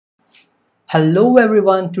Hello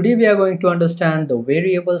everyone, today we are going to understand the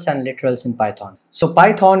variables and literals in Python. So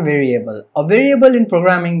Python variable. A variable in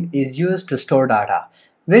programming is used to store data.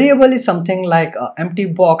 Variable is something like an empty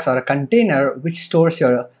box or a container which stores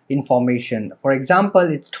your information. For example,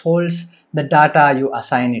 it holds the data you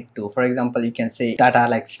assign it to. For example, you can say data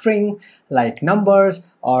like string, like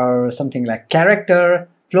numbers, or something like character,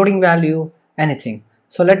 floating value, anything.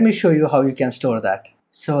 So let me show you how you can store that.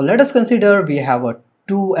 So let us consider we have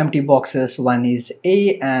two empty boxes, one is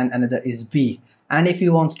A and another is B, and if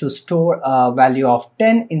you want to store a value of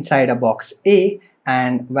 10 inside a box A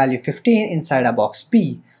and value 15 inside a box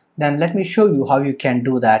B, then let me show you how you can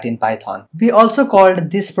do that in Python. We also called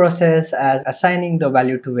this process as assigning the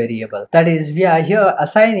value to variable. That is, we are here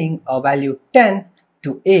assigning a value 10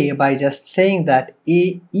 to A by just saying that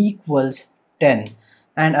A equals 10,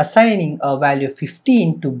 and assigning a value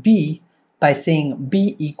 15 to B by saying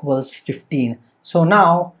B equals 15. So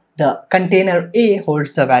now the container A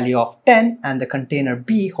holds the value of 10 and the container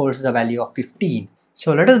B holds the value of 15.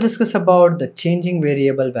 So let us discuss about the changing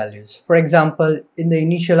variable values. For example, in the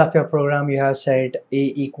initial of your program you have said A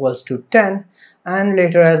equals to 10, and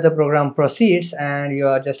later as the program proceeds and you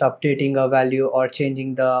are just updating a value or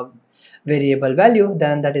changing the variable value,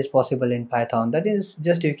 then that is possible in Python. That is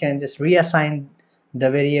just you can just reassign the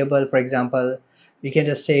variable. For example, you can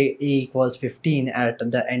just say A equals 15 at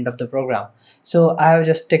the end of the program. So I have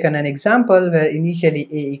just taken an example where initially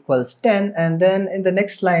A equals 10 and then in the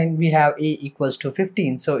next line we have A equals to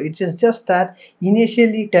 15. So it is just that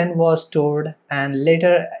initially 10 was stored and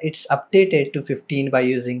later it's updated to 15 by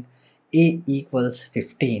using A equals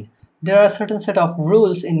 15. There are a certain set of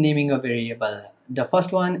rules in naming a variable. The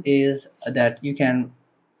first one is that you can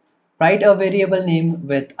write a variable name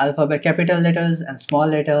with alphabet capital letters and small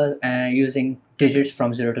letters and using digits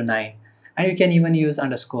from 0 to 9, and you can even use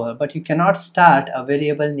underscore, but you cannot start a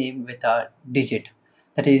variable name with a digit.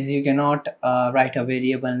 That is, you cannot write a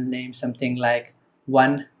variable name something like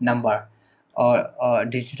one number or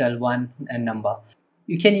digital one and number.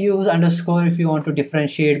 You can use underscore if you want to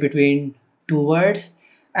differentiate between two words,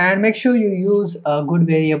 and make sure you use a good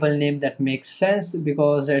variable name that makes sense,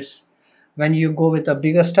 because it's when you go with the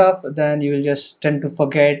bigger stuff then you will just tend to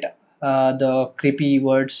forget the creepy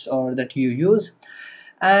words or that you use.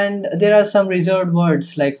 And there are some reserved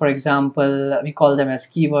words, like for example we call them as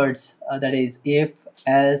keywords, that is if,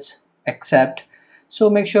 else, except. So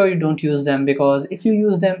make sure you don't use them, because if you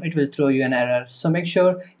use them it will throw you an error. So make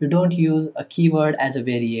sure you don't use a keyword as a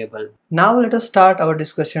variable. Now let us start our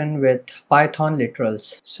discussion with Python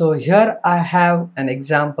literals. So here I have an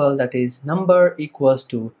example, that is number equals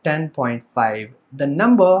to 10.5. The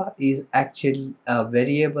number is actually a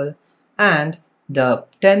variable and the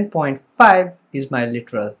 10.5 is my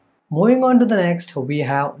literal. Moving on to the next, we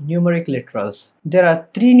have numeric literals. There are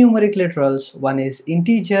three numeric literals. One is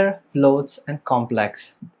integer, floats, and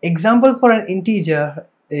complex. Example for an integer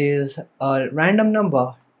is a random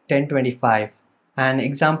number 1025. An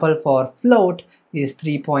example for float is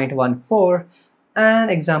 3.14. An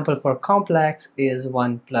example for complex is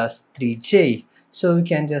 1 plus 3j. So you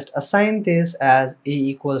can just assign this as a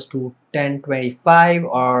equals to 1025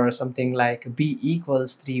 or something like b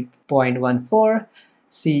equals 3.14.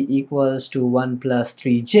 C equals to 1 plus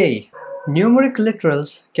 3j. Numeric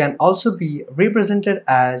literals can also be represented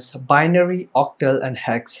as binary, octal, and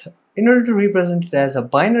hex. In order to represent it as a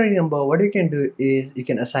binary number, what you can do is you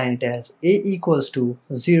can assign it as a equals to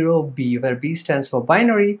 0b, where b stands for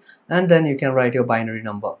binary, and then you can write your binary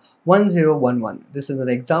number 1011. This is an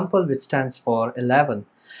example which stands for 11.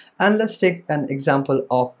 And let's take an example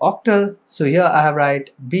of octal. So here I have write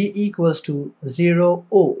b equals to 0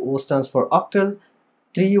 o. O stands for octal.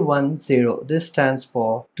 310, this stands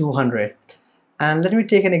for 200. And let me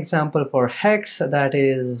take an example for hex, that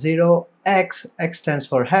is 0x, x stands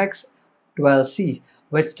for hex, 12c,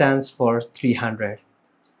 which stands for 300.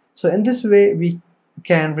 So in this way we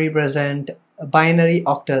can represent binary,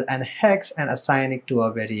 octal, and hex and assign it to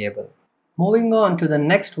a variable. Moving on to the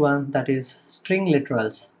next one, that is string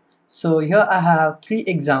literals. So here I have three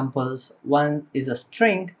examples. One is a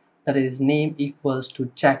string, that is name equals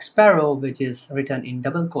to Jack Sparrow, which is written in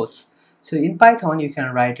double quotes. So in Python you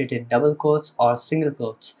can write it in double quotes or single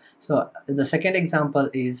quotes. So the second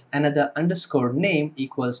example is another underscore name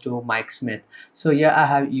equals to Mike Smith. So here I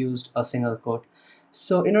have used a single quote.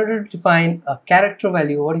 So in order to find a character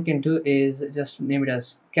value, what you can do is just name it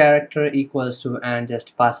as character equals to and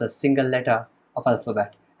just pass a single letter of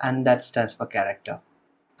alphabet, and that stands for character.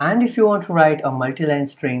 And if you want to write a multi-line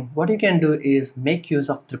string, what you can do is make use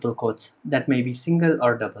of triple quotes, that may be single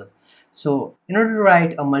or double. So in order to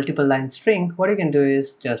write a multiple line string, what you can do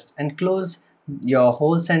is just enclose your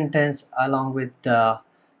whole sentence along with the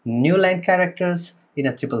new line characters in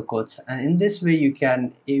a triple quotes, and in this way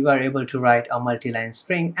you are able to write a multi-line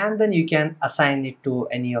string, and then you can assign it to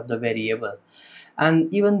any of the variable.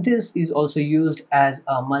 And even this is also used as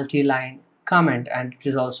a multi-line comment, and it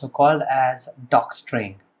is also called as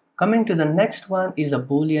docstring. Coming to the next one is a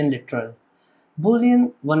boolean literal.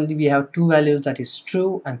 Boolean, only we have two values, that is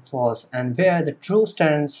true and false, and where the true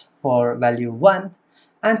stands for value 1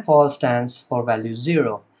 and false stands for value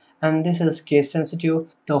 0. And this is case sensitive.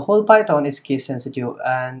 The whole Python is case sensitive,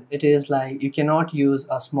 and it is like you cannot use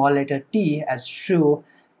a small letter t as true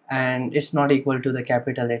and it's not equal to the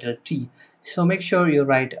capital letter T. So make sure you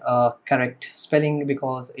write a correct spelling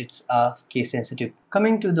because it's a case sensitive.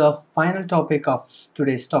 Coming to the final topic of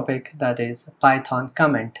today's topic, that is Python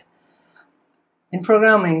comment. In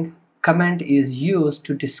programming, comment is used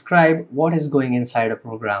to describe what is going inside a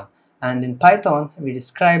program, and in Python we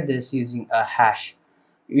describe this using a hash.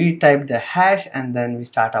 We type the hash and then we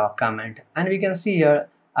start our comment, and we can see here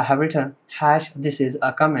I have written hash, this is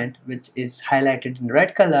a comment, which is highlighted in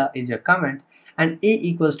red color is your comment, and a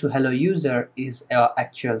equals to hello user is our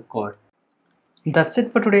actual code. That's it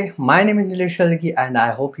for today. My name is Nilesh Shalgi and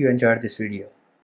I hope you enjoyed this video.